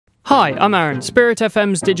Hi, I'm Aaron, Spirit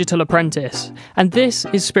FM's digital apprentice, and this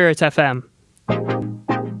is Spirit FM.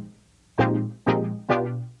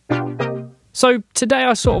 So today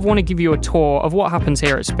I sort of want to give you a tour of what happens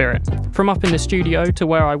here at Spirit, from up in the studio to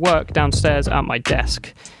where I work downstairs at my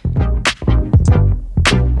desk.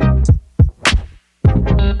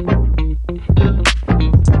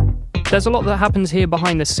 There's a lot that happens here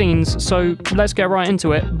behind the scenes, so let's get right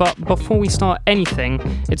into it. But before we start anything,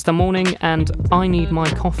 it's the morning and I need my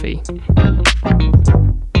coffee.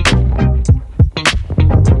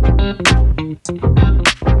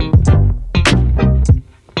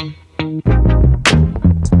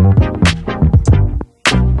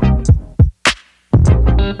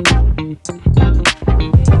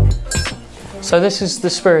 So this is the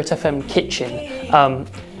Spirit FM kitchen.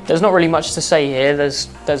 There's not really much to say here. There's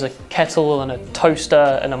a kettle and a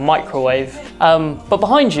toaster and a microwave. But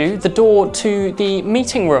behind you, the door to the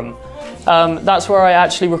meeting room. That's where I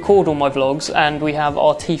actually record all my vlogs, and we have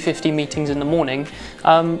our T50 meetings in the morning.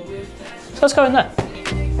 So let's go in there.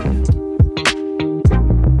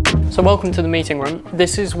 So welcome to the meeting room.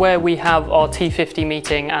 This is where we have our T50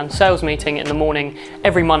 meeting and sales meeting in the morning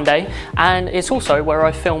every Monday, and it's also where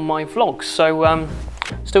I film my vlogs. So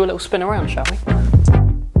let's do a little spin around, shall we?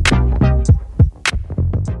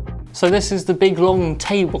 So this is the big long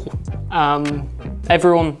table.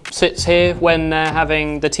 Everyone sits here when they're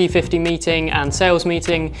having the T50 meeting and sales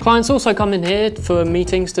meeting. Clients also come in here for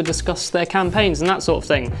meetings to discuss their campaigns and that sort of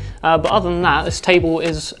thing. But other than that, this table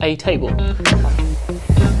is a table.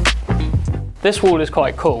 This wall is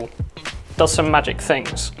quite cool. Does some magic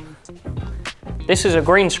things. This is a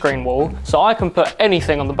green screen wall, so I can put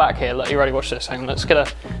anything on the back here. Look, you ready? Watch this. Hang on, let's get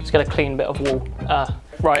a clean bit of wall.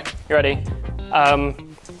 Right, you ready?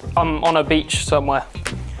 I'm on a beach somewhere.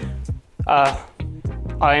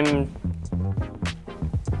 I'm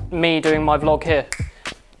me doing my vlog here.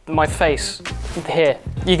 My face here.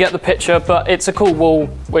 You get the picture, but it's a cool wall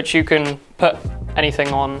which you can put anything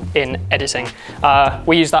on in editing.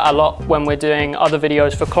 We use that a lot when we're doing other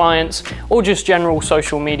videos for clients or just general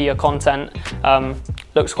social media content.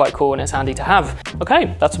 Looks quite cool and it's handy to have.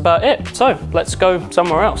 Okay, that's about it. So let's go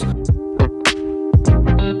somewhere else.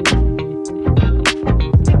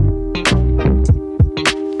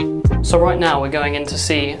 So right now we're going in to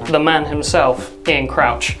see the man himself, Ian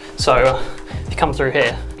Crouch. So if you come through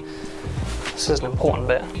here, this is an important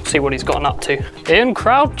bit. See what he's gotten up to. Ian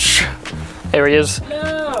Crouch! Here he is.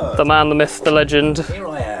 Hello. The man, the myth, the legend. Here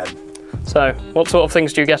I am. So what sort of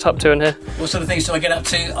things do you get up to in here? What sort of things do I get up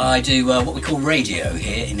to? I do what we call radio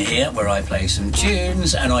here, where I play some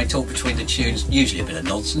tunes and I talk between the tunes, usually a bit of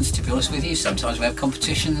nonsense, to be honest with you. Sometimes we have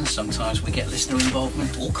competitions, sometimes we get listener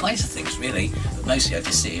involvement, all kinds of things really. But mostly I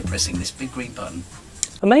just sit here pressing this big green button.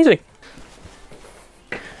 Amazing.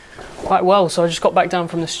 Quite well, so I just got back down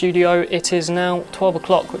from the studio. It is now 12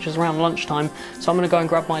 o'clock, which is around lunchtime. So I'm gonna go and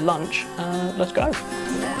grab my lunch. Let's go.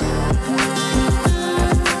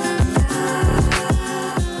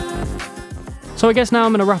 So I guess now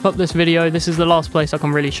I'm going to wrap up this video. This is the last place I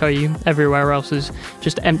can really show you. Everywhere else is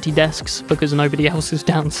just empty desks because nobody else is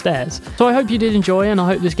downstairs. So I hope you did enjoy, and I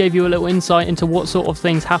hope this gave you a little insight into what sort of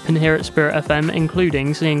things happen here at Spirit FM,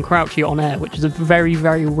 including seeing Crouchy on air, which is a very,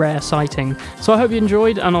 very rare sighting. So I hope you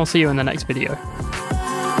enjoyed, and I'll see you in the next video.